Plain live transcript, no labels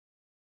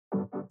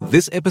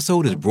This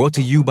episode is brought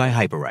to you by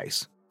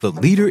Hyperice, the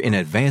leader in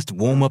advanced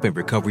warm-up and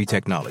recovery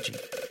technology.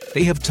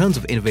 They have tons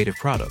of innovative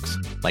products,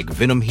 like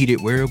Venom-heated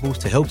wearables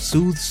to help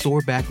soothe sore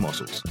back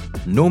muscles,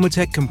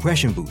 Normatec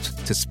compression boots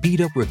to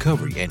speed up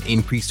recovery and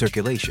increase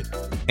circulation,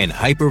 and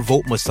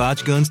Hypervolt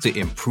massage guns to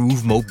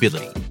improve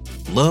mobility.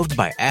 Loved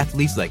by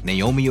athletes like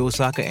Naomi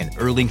Osaka and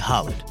Erling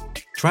Haaland.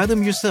 Try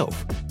them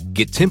yourself.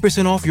 Get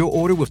 10% off your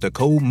order with the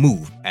code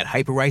MOVE at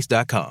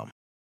Hyperice.com.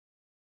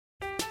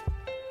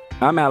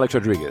 I'm Alex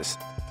Rodriguez.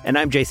 And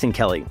I'm Jason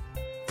Kelly.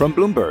 From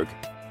Bloomberg,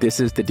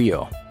 this is The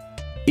Deal.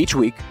 Each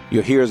week,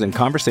 you'll hear us in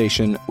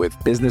conversation with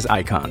business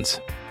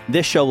icons.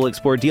 This show will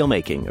explore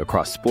deal-making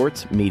across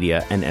sports,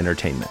 media, and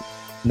entertainment.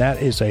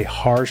 That is a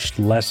harsh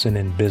lesson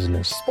in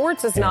business.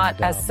 Sports is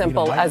not as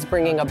simple as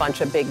bringing a bunch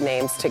of big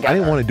names together. I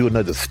didn't want to do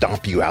another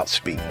stomp you out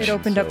speech. It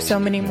opened up so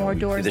many more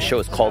doors. The show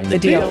is called The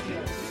Deal.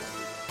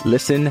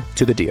 Listen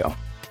to The Deal.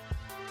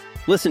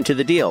 Listen to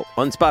The Deal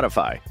on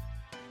Spotify.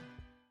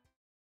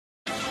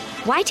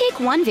 Why take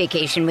one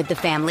vacation with the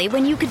family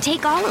when you could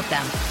take all of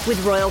them?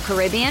 With Royal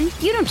Caribbean,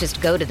 you don't just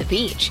go to the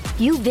beach.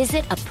 You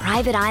visit a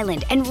private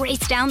island and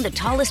race down the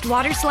tallest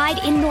water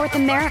slide in North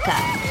America.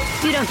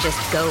 You don't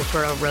just go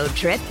for a road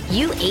trip.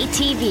 You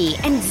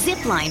ATV and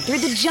zip line through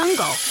the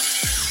jungle.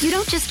 You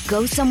don't just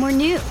go somewhere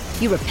new.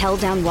 You rappel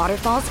down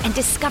waterfalls and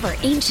discover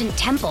ancient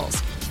temples.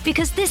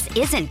 Because this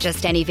isn't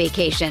just any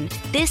vacation.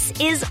 This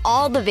is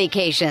all the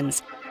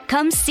vacations.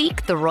 Come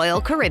seek the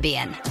Royal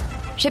Caribbean.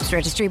 Ships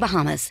Registry,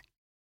 Bahamas.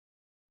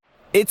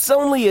 It's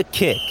only a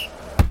kick,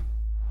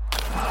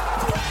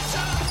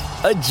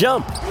 a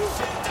jump,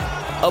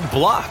 a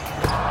block.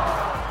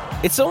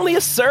 It's only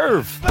a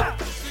serve.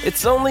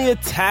 It's only a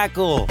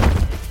tackle,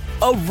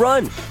 a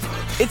run.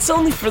 It's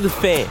only for the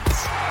fans.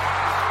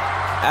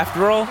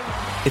 After all,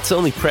 it's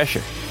only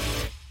pressure.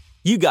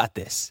 You got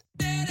this.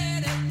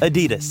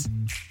 Adidas.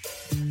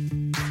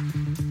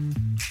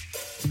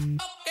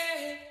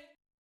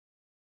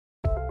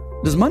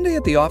 Does Monday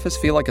at the office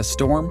feel like a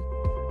storm?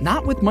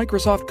 Not with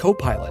Microsoft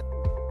Copilot.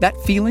 That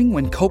feeling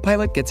when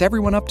Copilot gets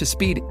everyone up to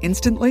speed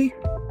instantly?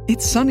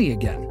 It's sunny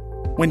again.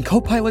 When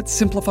Copilot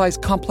simplifies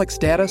complex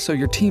data so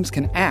your teams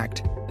can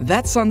act,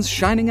 that sun's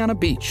shining on a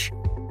beach.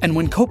 And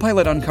when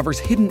Copilot uncovers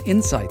hidden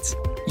insights,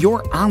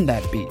 you're on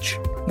that beach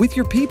with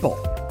your people,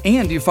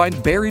 and you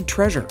find buried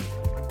treasure.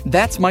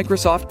 That's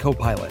Microsoft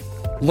Copilot.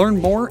 Learn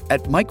more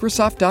at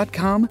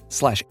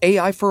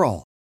Microsoft.com/AI for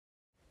all.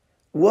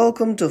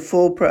 Welcome to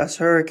Full Press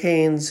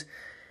Hurricanes.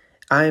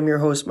 I am your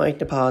host, Mike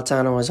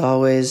Napolitano. As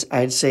always,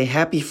 I'd say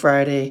happy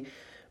Friday,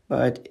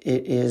 but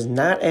it is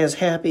not as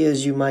happy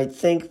as you might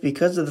think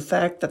because of the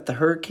fact that the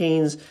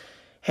Hurricanes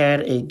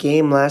had a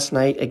game last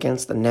night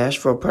against the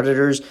Nashville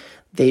Predators.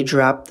 They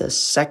dropped the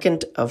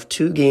second of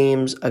two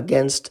games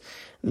against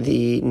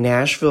the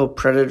Nashville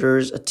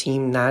Predators, a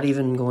team not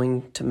even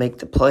going to make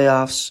the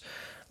playoffs,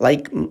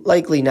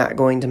 likely not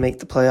going to make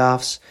the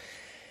playoffs.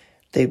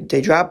 They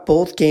dropped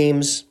both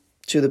games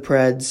to the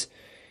Preds,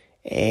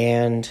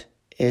 and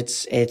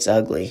it's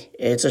ugly.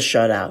 It's a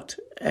shutout.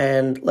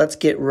 And let's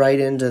get right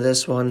into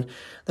this one.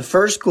 The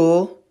first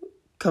goal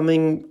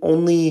coming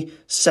only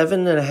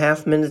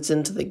 7.5 minutes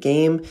into the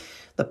game.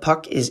 The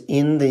puck is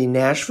in the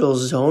Nashville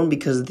zone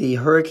because the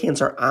Hurricanes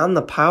are on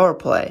the power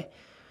play.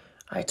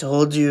 I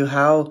told you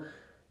how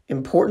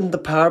important the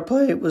power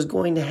play was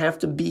going to have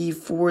to be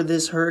for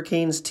this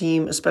Hurricanes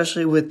team,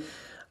 especially with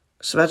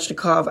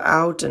Svechnikov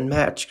out and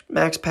Max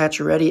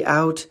Pacioretty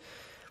out.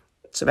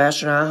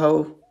 Sebastian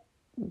Aho,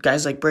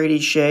 guys like Brady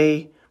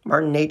Shea,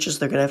 Martin Necas,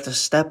 they're going to have to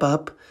step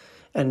up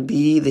and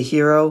be the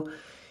hero.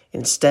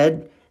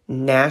 Instead,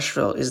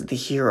 Nashville is the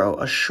hero.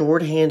 A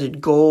shorthanded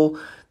goal.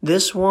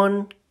 This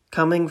one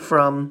coming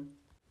from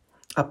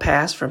a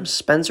pass from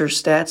Spencer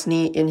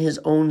Stastny in his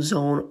own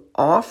zone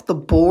off the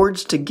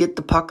boards to get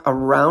the puck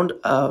around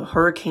a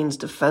Hurricanes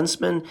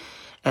defenseman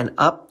and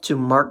up to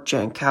Mark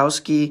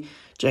Jankowski.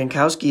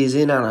 Jankowski is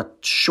in on a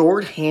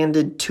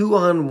shorthanded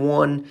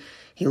 2-on-1.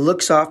 He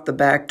looks off the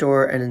back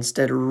door and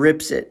instead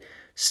rips it,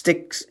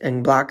 sticks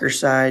and blocker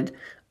side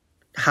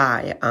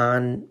high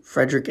on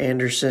Frederik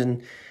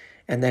Andersen,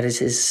 and that is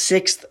his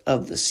 6th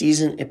of the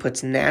season. It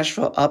puts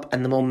Nashville up,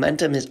 and the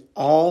momentum is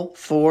all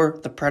for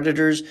the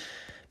Predators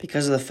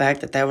because of the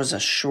fact that was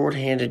a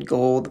shorthanded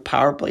goal. The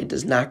power play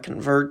does not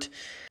convert,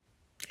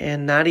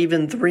 and not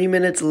even 3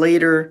 minutes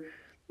later,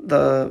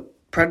 the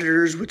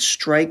Predators would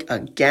strike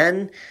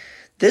again.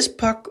 This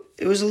puck,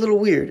 it was a little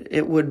weird.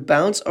 It would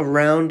bounce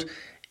around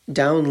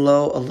down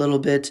low a little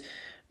bit.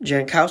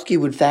 Jankowski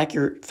would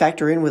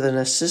factor in with an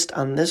assist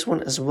on this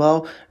one as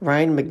well.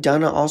 Ryan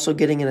McDonagh also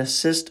getting an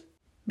assist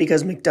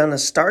because McDonagh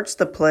starts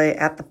the play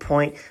at the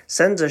point,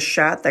 sends a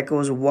shot that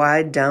goes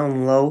wide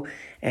down low,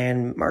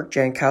 and Mark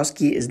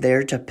Jankowski is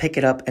there to pick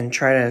it up and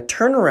try to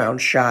turnaround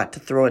shot to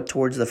throw it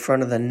towards the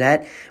front of the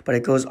net, but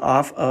it goes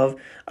off of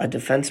a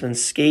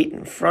defenseman's skate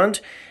in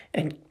front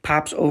and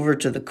pops over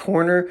to the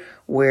corner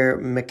where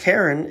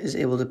McCarron is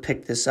able to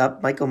pick this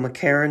up. Michael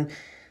McCarron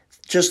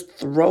just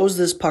throws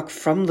this puck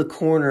from the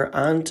corner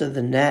onto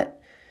the net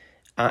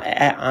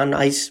on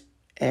ice,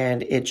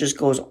 and it just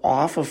goes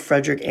off of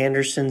Frederik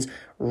Andersen's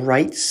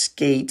right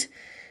skate.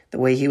 The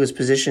way he was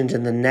positioned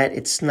in the net,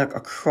 it snuck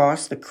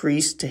across the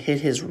crease to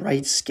hit his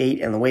right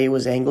skate, and the way it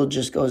was angled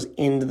just goes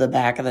into the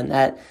back of the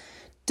net.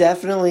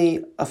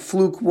 Definitely a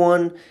fluke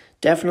one,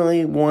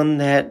 definitely one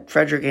that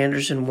Frederik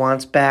Andersen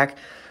wants back,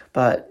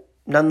 but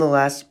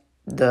nonetheless,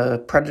 the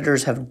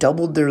Predators have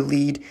doubled their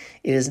lead.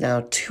 It is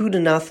now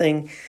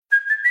 2-0.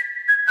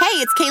 Hey,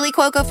 it's Kaylee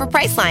Cuoco for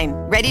Priceline.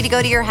 Ready to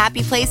go to your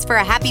happy place for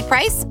a happy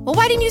price? Well,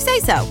 why didn't you say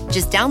so?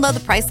 Just download the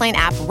Priceline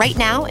app right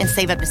now and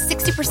save up to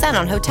 60%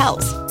 on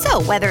hotels.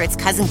 So whether it's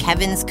Cousin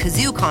Kevin's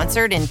Kazoo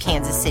Concert in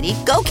Kansas City,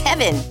 go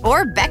Kevin,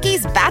 or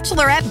Becky's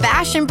Bachelorette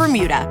Bash in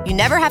Bermuda, you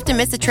never have to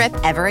miss a trip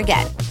ever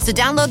again. So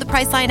download the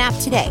Priceline app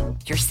today.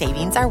 Your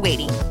savings are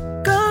waiting.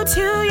 Go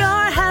to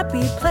your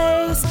happy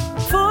place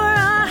for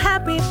a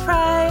happy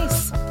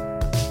price.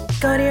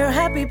 Go to your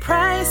happy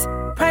price,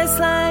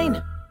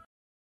 Priceline.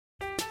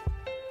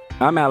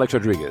 I'm Alex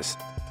Rodriguez.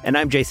 And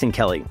I'm Jason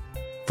Kelly.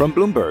 From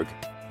Bloomberg,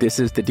 this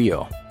is The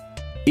Deal.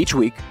 Each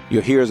week,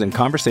 you'll hear us in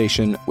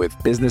conversation with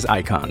business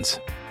icons.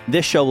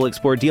 This show will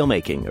explore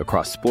deal-making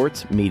across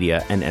sports,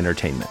 media, and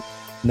entertainment.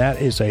 That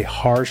is a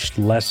harsh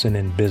lesson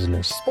in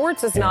business.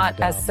 Sports is not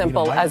as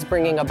simple as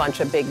bringing a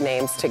bunch of big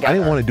names together. I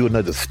didn't want to do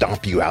another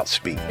stomp you out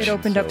speech. It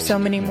opened up so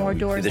many more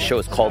doors. The show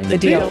is called The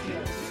Deal.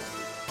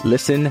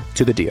 Listen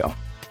to The Deal.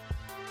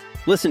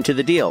 Listen to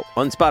The Deal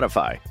on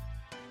Spotify.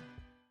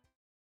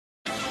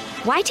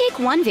 Why take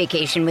one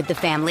vacation with the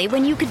family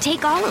when you could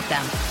take all of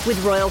them?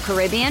 With Royal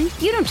Caribbean,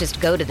 you don't just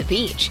go to the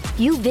beach.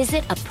 You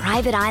visit a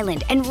private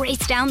island and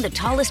race down the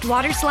tallest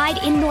water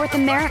slide in North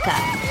America.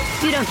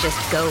 You don't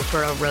just go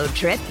for a road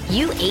trip.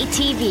 You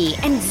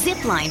ATV and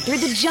zip line through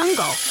the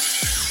jungle.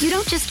 You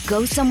don't just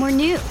go somewhere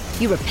new.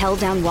 You rappel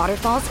down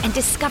waterfalls and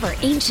discover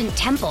ancient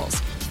temples.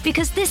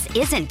 Because this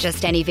isn't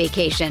just any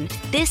vacation.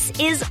 This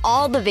is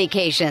all the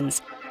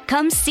vacations.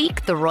 Come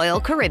seek the Royal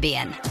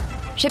Caribbean.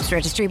 Ships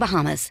Registry,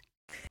 Bahamas.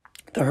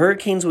 The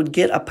Hurricanes would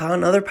get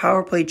another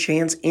power play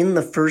chance in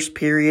the first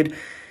period.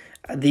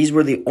 These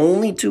were the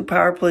only two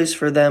power plays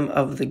for them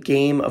of the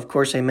game. Of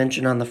course, I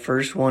mentioned on the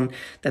first one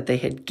that they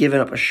had given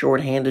up a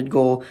shorthanded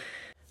goal.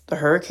 The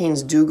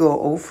Hurricanes do go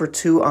 0 for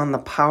 2 on the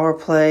power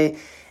play,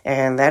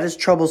 and that is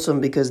troublesome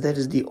because that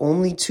is the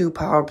only two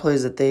power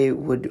plays that they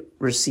would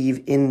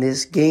receive in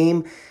this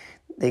game.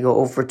 They go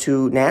 0 for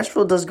 2.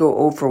 Nashville does go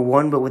 0 for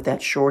 1, but with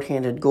that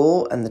shorthanded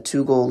goal and the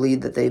 2-goal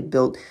lead that they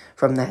built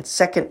from that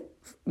second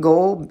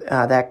goal,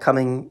 that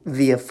coming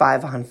via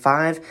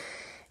 5-on-5.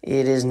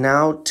 It is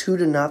now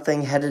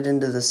 2-0 headed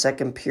into the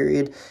second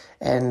period,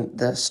 and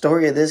the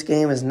story of this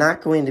game is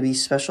not going to be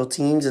special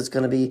teams. It's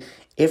going to be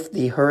if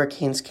the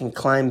Hurricanes can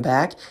climb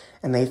back,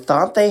 and they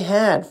thought they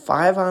had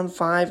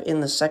 5-on-5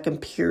 in the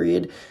second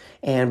period,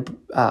 and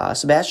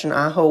Sebastian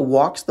Aho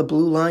walks the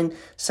blue line,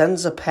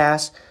 sends a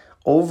pass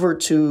over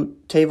to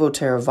Teuvo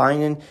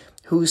Teravainen,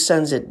 who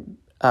sends it,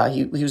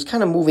 he was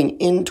kind of moving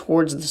in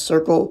towards the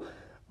circle,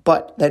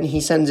 but then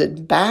he sends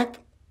it back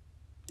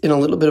in a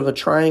little bit of a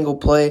triangle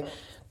play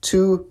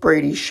to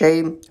Brady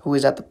Shea, who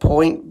is at the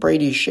point.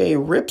 Brady Shea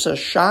rips a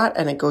shot,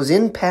 and it goes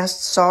in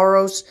past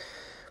Saros.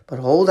 But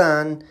hold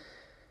on.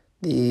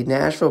 The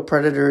Nashville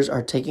Predators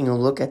are taking a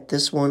look at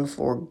this one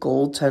for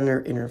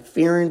goaltender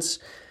interference.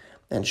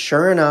 And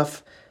sure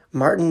enough,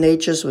 Martin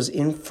Necas was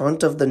in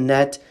front of the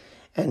net,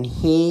 and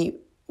he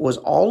was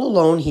all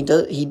alone. He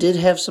did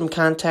have some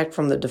contact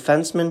from the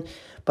defenseman,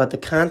 but the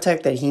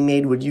contact that he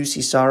made with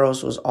Juuse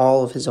Saros was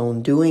all of his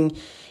own doing.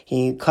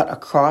 He cut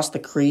across the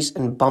crease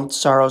and bumped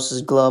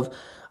Saros' glove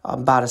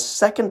about a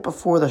second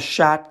before the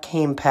shot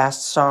came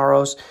past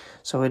Saros.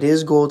 So it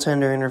is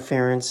goaltender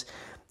interference,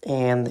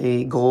 and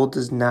the goal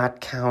does not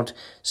count.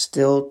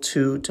 Still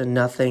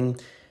 2-0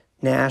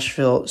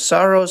 Nashville.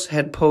 Saros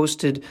had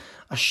posted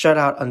a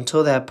shutout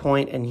until that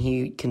point, and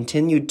he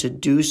continued to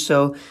do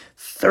so.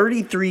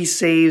 33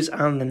 saves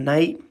on the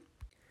night.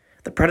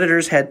 The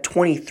Predators had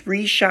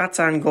 23 shots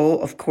on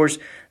goal. Of course,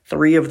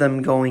 3 of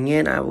them going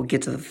in. I will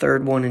get to the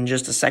third one in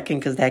just a second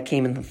because that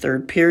came in the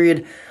third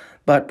period.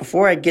 But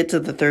before I get to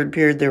the third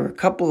period, there were a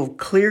couple of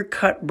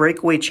clear-cut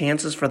breakaway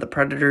chances for the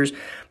Predators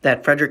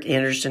that Frederik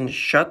Andersen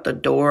shut the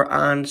door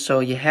on, so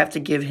you have to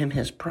give him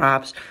his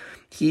props.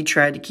 He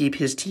tried to keep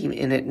his team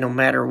in it no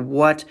matter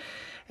what,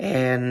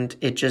 and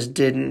it just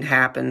didn't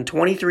happen.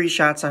 23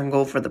 shots on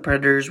goal for the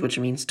Predators, which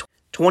means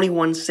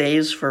 21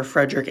 saves for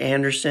Frederik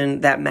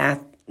Andersen. That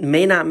math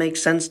may not make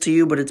sense to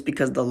you, but it's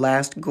because the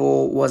last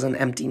goal was an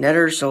empty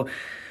netter, so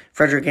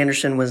Frederik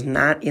Andersen was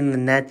not in the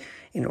net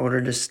in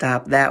order to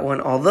stop that one.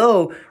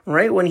 Although,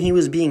 right when he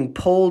was being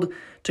pulled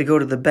to go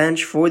to the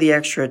bench for the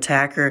extra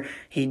attacker,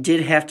 he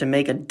did have to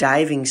make a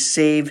diving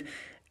save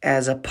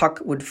as a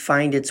puck would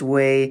find its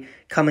way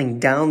coming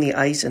down the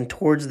ice and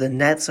towards the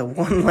net. So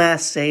one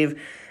last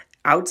save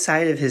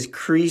outside of his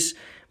crease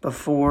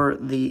before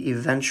the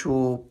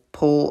eventual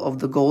pull of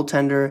the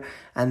goaltender.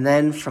 And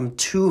then from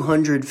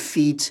 200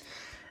 feet,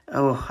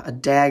 a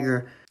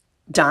dagger,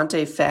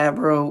 Dante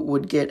Fabro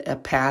would get a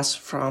pass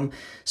from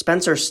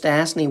Spencer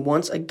Stastny,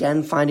 once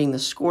again finding the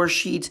score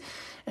sheet.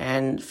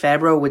 and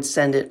Fabro would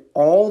send it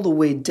all the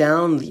way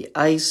down the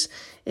ice.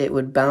 It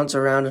would bounce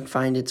around and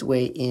find its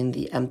way in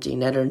the empty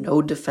netter.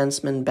 No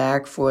defenseman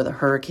back for the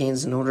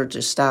Hurricanes in order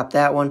to stop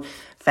that one.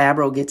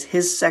 Fabro gets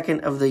his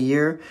second of the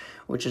year,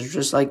 which is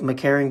just like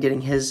McCarron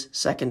getting his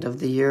second of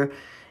the year.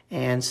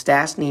 And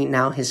Stastny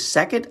now his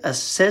second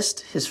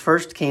assist. His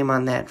first came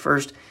on that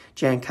first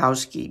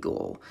Jankowski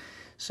goal.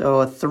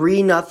 So a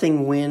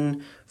 3-0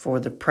 win for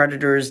the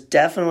Predators.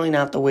 Definitely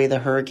not the way the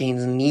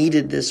Hurricanes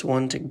needed this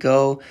one to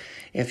go.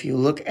 If you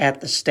look at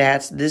the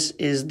stats, this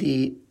is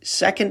the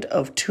second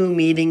of 2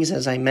 meetings,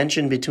 as I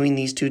mentioned, between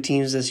these two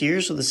teams this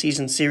year. So the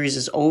season series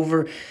is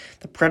over.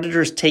 The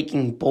Predators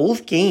taking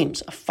both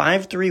games, a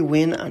 5-3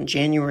 win on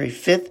January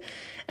 5th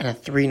and a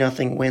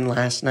 3-0 win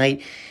last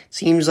night.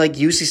 Seems like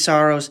UC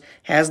Saros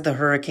has the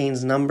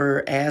Hurricanes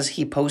number as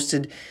he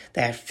posted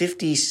that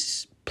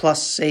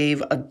 50-plus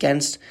save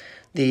against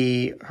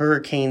the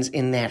Hurricanes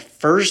in that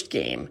first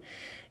game.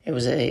 It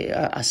was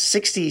a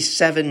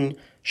 67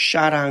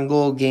 shot on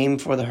goal game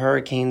for the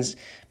Hurricanes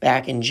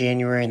back in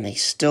January, and they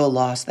still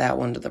lost that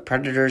one to the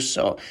Predators.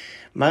 So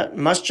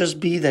must just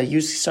be that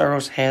UC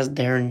Saros has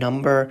their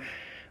number.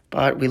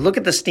 But we look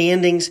at the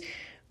standings.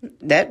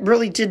 That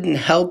really didn't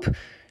help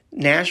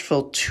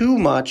Nashville too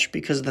much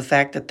because of the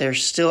fact that they're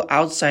still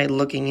outside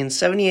looking in.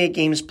 78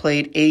 games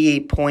played,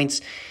 88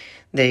 points.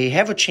 They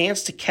have a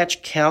chance to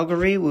catch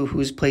Calgary,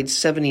 who's played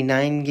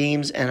 79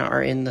 games and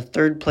are in the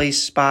third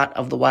place spot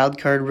of the wild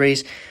card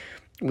race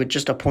with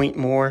just a point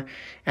more.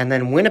 And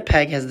then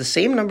Winnipeg has the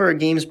same number of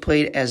games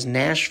played as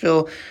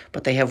Nashville,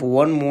 but they have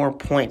one more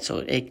point. So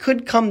it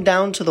could come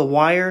down to the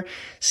wire.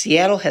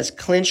 Seattle has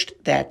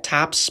clinched that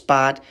top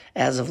spot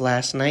as of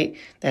last night.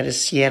 That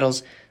is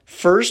Seattle's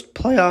first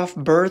playoff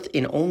berth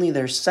in only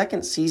their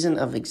second season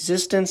of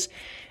existence,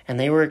 and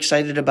they were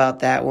excited about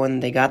that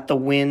one. They got the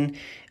win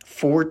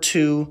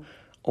 4-2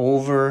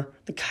 over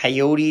the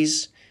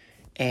Coyotes,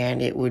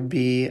 and it would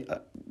be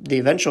the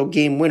eventual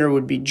game winner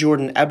would be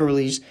Jordan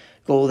Eberle's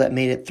goal that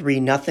made it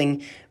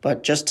 3-0,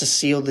 but just to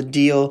seal the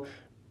deal,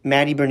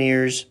 Matty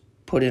Beniers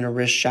put in a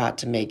wrist shot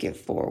to make it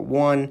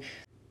 4-1.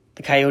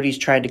 The Coyotes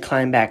tried to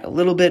climb back a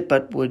little bit,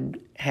 but would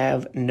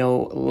have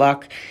no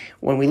luck.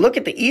 When we look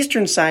at the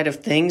eastern side of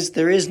things,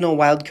 there is no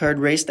wild card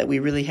race that we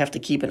really have to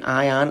keep an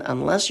eye on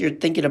unless you're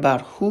thinking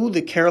about who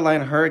the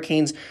Carolina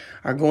Hurricanes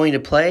are going to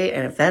play.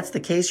 And if that's the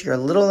case, you're a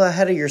little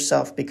ahead of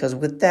yourself because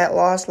with that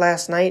loss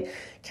last night,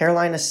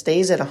 Carolina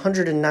stays at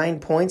 109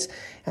 points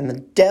and the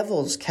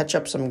Devils catch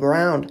up some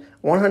ground,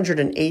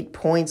 108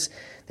 points.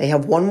 They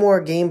have one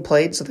more game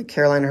played, so the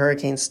Carolina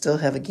Hurricanes still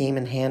have a game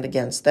in hand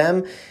against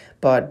them.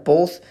 But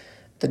both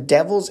the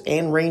Devils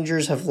and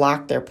Rangers have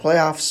locked their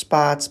playoff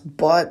spots,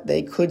 but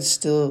they could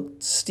still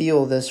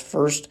steal this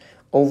first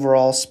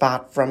overall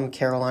spot from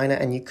Carolina.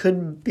 And you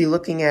could be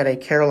looking at a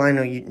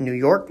Carolina-New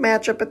York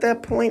matchup at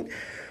that point.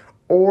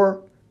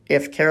 Or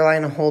if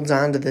Carolina holds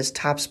on to this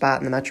top spot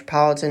in the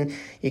Metropolitan,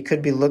 you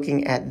could be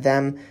looking at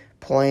them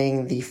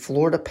playing the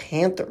Florida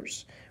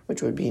Panthers,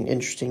 which would be an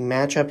interesting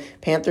matchup.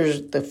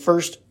 Panthers, the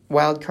first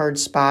wild card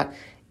spot,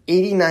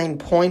 89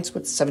 points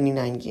with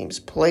 79 games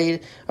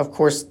played. Of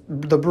course,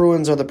 the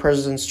Bruins are the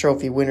President's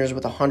Trophy winners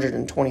with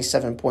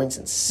 127 points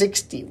and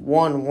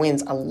 61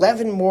 wins,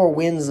 11 more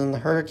wins than the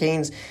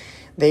Hurricanes.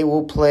 They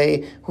will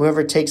play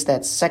whoever takes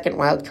that second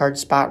wildcard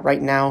spot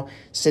right now,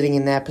 sitting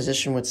in that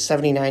position with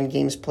 79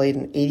 games played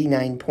and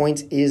 89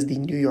 points, is the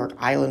New York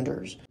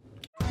Islanders.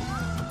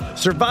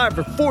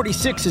 Survivor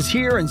 46 is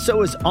here, and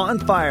so is On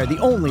Fire, the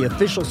only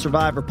official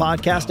Survivor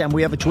podcast, and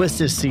we have a twist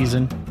this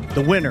season.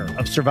 The winner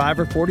of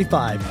Survivor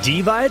 45,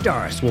 Dee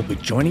Valladares, will be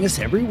joining us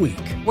every week.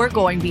 We're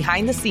going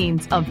behind the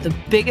scenes of the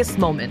biggest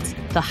moments,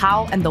 the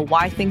how and the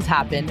why things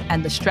happen,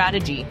 and the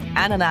strategy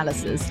and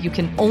analysis you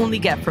can only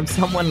get from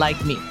someone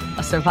like me,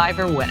 a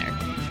Survivor winner.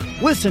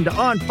 Listen to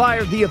On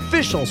Fire, the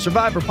official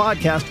Survivor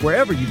podcast,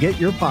 wherever you get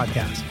your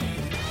podcast.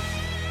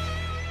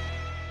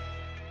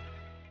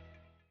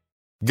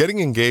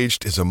 Getting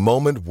engaged is a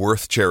moment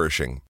worth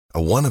cherishing.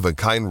 A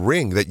one-of-a-kind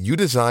ring that you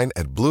design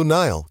at Blue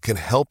Nile can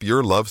help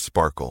your love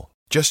sparkle.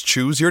 Just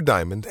choose your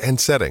diamond and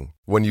setting.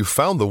 When you've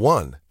found the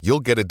one, you'll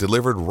get it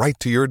delivered right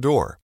to your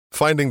door.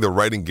 Finding the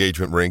right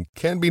engagement ring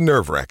can be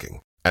nerve-wracking.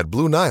 At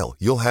Blue Nile,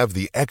 you'll have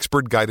the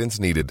expert guidance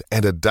needed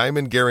and a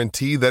diamond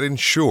guarantee that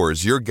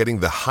ensures you're getting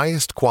the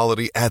highest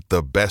quality at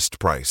the best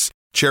price.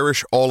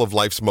 Cherish all of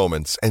life's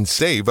moments and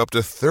save up to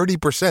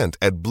 30%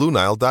 at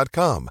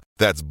BlueNile.com.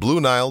 That's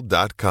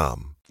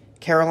BlueNile.com.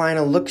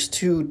 Carolina looks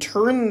to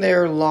turn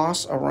their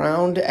loss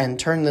around and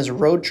turn this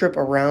road trip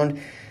around.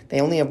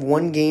 They only have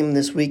one game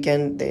this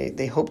weekend.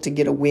 They hope to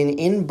get a win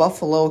in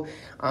Buffalo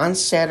on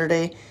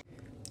Saturday.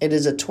 It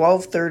is a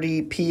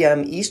 12:30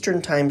 p.m.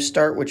 Eastern Time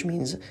start, which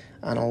means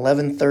an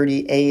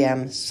 11:30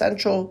 a.m.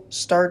 Central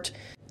start.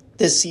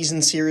 This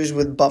season series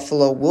with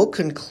Buffalo will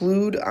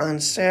conclude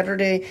on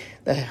Saturday.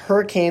 The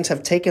Hurricanes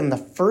have taken the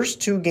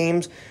first two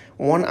games,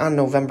 one on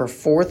November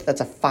 4th,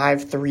 that's a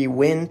 5-3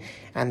 win,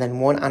 and then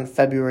one on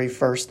February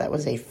 1st, that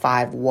was a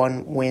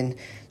 5-1 win.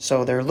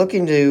 So they're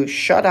looking to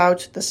shut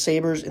out the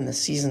Sabres in the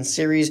season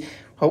series.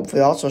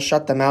 hopefully also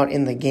shut them out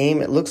in the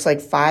game. It looks like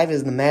 5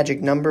 is the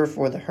magic number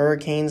for the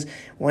Hurricanes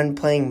when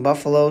playing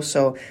Buffalo.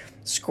 So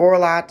score a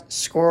lot,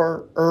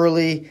 score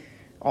early,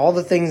 all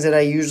the things that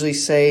I usually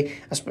say.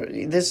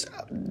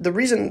 The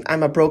reason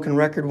I'm a broken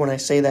record when I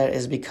say that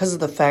is because of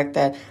the fact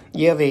that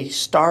you have a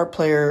star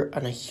player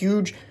and a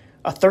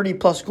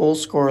 30-plus goal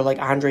scorer like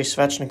Andrei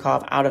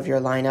Svechnikov out of your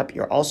lineup.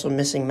 You're also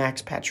missing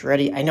Max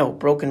Pacioretty. I know,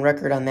 broken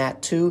record on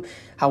that too.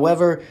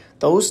 However,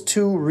 those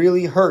two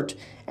really hurt,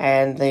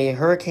 and the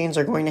Hurricanes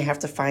are going to have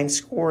to find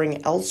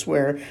scoring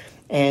elsewhere,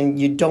 and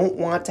you don't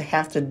want to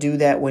have to do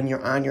that when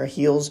you're on your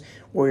heels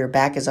or your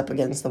back is up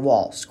against the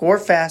wall. Score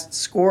fast,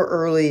 score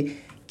early,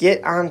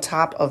 get on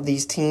top of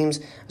these teams,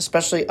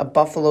 especially a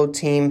Buffalo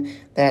team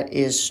that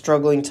is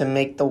struggling to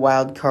make the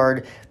wild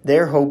card.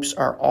 Their hopes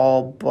are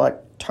all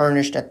but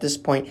tarnished at this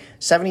point.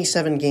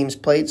 77 games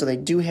played, so they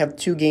do have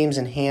 2 games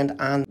in hand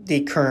on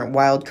the current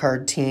wild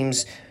card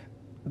teams,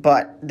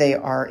 but they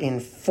are in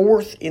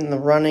 4th in the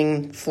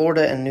running.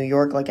 Florida and New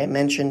York, like I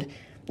mentioned,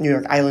 New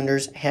York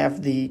Islanders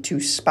have the 2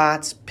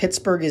 spots.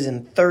 Pittsburgh is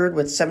in 3rd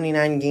with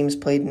 79 games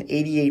played and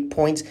 88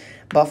 points.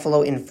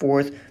 Buffalo in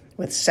 4th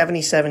with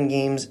 77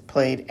 games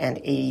played and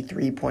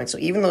 83 points. So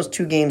even those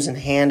 2 games in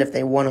hand, if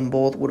they won them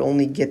both, would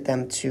only get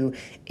them to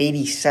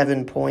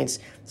 87 points,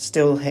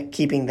 still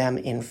keeping them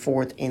in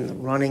 4th in the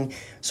running.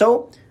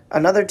 So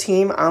another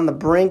team on the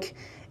brink,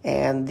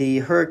 and the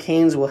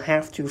Hurricanes will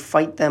have to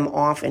fight them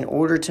off in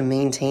order to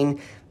maintain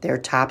their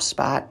top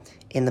spot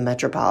in the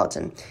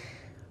Metropolitan.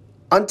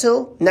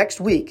 Until next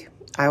week,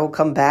 I will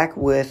come back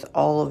with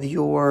all of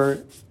your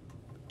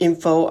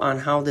info on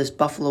how this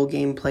Buffalo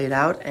game played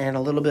out and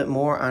a little bit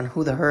more on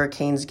who the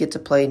Hurricanes get to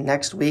play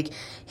next week.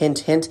 Hint,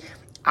 hint,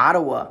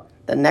 Ottawa,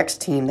 the next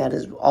team that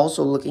is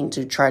also looking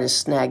to try to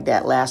snag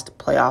that last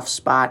playoff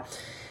spot.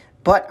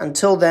 But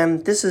until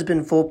then, this has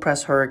been Full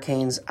Press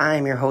Hurricanes. I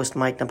am your host,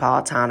 Mike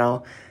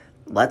Napolitano.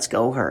 Let's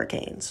go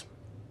Hurricanes.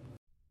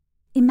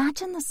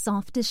 Imagine the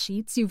softest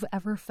sheets you've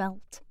ever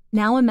felt.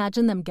 Now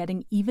imagine them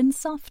getting even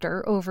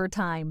softer over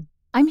time.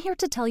 I'm here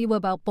to tell you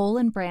about Boll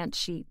 & Branch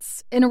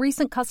sheets. In a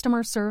recent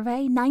customer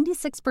survey,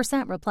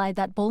 96% replied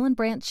that Boll &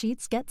 Branch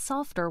sheets get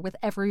softer with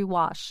every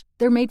wash.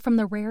 They're made from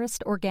the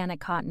rarest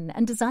organic cotton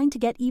and designed to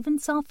get even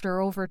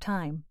softer over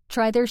time.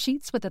 Try their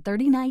sheets with a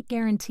 30-night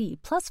guarantee,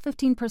 plus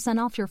 15%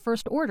 off your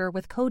first order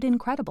with code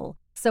INCREDIBLE.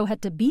 So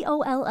head to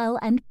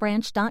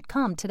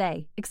BOLLandbranch.com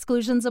today.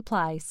 Exclusions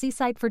apply. See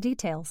site for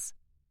details.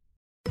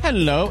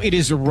 Hello, it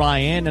is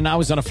Ryan, and I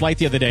was on a flight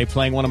the other day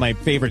playing one of my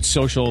favorite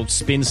social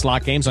spin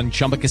slot games on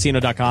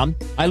ChumbaCasino.com.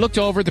 I looked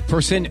over at the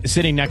person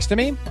sitting next to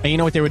me, and you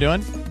know what they were doing?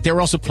 They were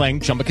also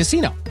playing Chumba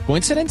Casino.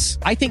 Coincidence?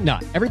 I think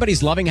not.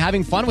 Everybody's loving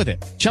having fun with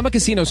it. Chumba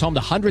Casino is home to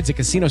hundreds of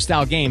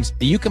casino-style games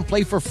that you can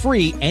play for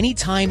free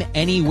anytime,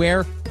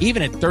 anywhere,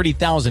 even at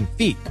 30,000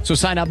 feet. So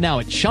sign up now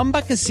at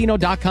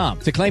ChumbaCasino.com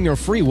to claim your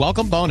free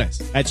welcome bonus.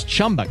 That's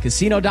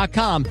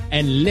ChumbaCasino.com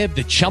and live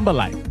the Chumba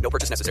life. No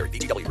purchase necessary.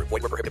 VGW. Void where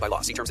prohibited by law.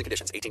 See terms and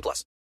conditions.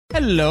 18+.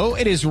 Hello,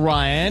 it is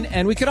Ryan,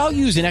 and we could all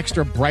use an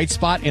extra bright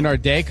spot in our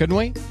day, couldn't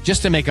we?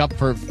 Just to make up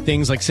for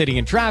things like sitting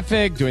in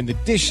traffic, doing the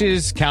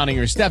dishes, counting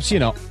your steps, you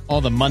know,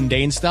 all the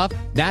mundane stuff.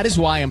 That is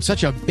why I'm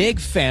such a big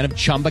fan of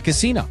Chumba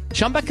Casino.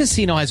 Chumba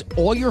Casino has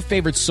all your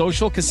favorite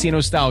social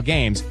casino-style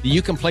games that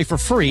you can play for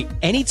free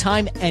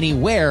anytime,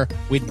 anywhere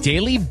with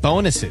daily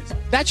bonuses.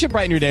 That should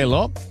brighten your day a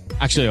little.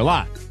 Actually, a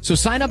lot. So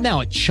sign up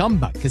now at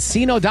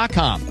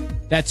ChumbaCasino.com.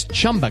 That's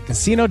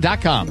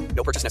ChumbaCasino.com.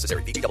 No purchase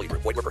necessary. VGW.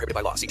 Void where prohibited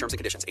by law. See terms and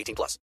conditions.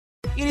 18+.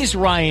 It is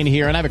Ryan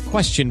here, and I have a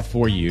question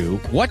for you.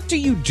 What do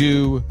you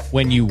do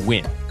when you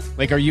win?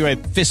 Like, are you a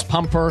fist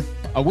pumper,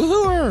 a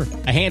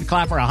woohooer, a hand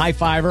clapper, a high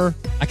fiver?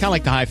 I kind of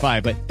like the high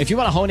five, but if you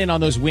want to hone in on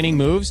those winning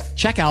moves,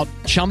 check out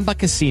Chumba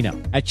Casino.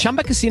 At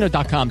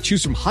ChumbaCasino.com,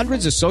 choose from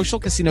hundreds of social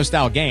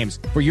casino-style games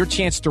for your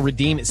chance to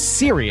redeem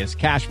serious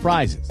cash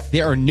prizes.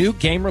 There are new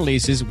game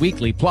releases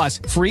weekly, plus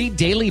free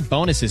daily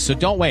bonuses, so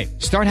don't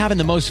wait. Start having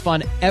the most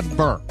fun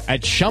ever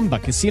at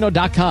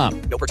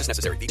ChumbaCasino.com. No purchase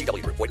necessary.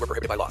 VGW. Void where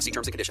prohibited by law. See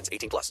terms and conditions.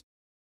 18+.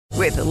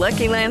 With the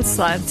Lucky Land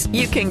Slots,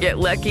 you can get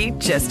lucky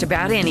just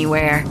about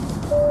anywhere.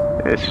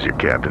 This is your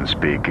captain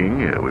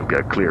speaking. We've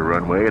got clear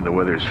runway and the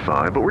weather's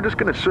fine, but we're just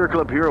going to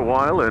circle up here a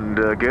while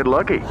and get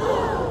lucky.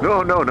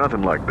 No,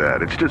 nothing like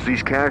that. It's just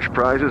these cash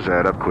prizes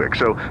add up quick.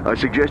 So I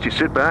suggest you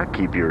sit back,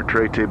 keep your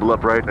tray table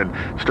upright, and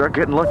start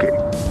getting lucky.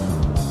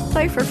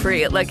 Play for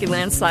free at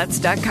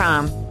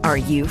LuckyLandSlots.com. Are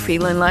you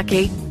feeling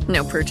lucky?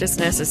 No purchase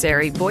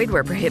necessary. Void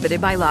where prohibited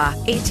by law.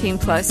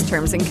 18+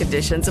 terms and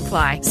conditions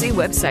apply. See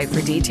website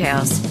for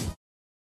details.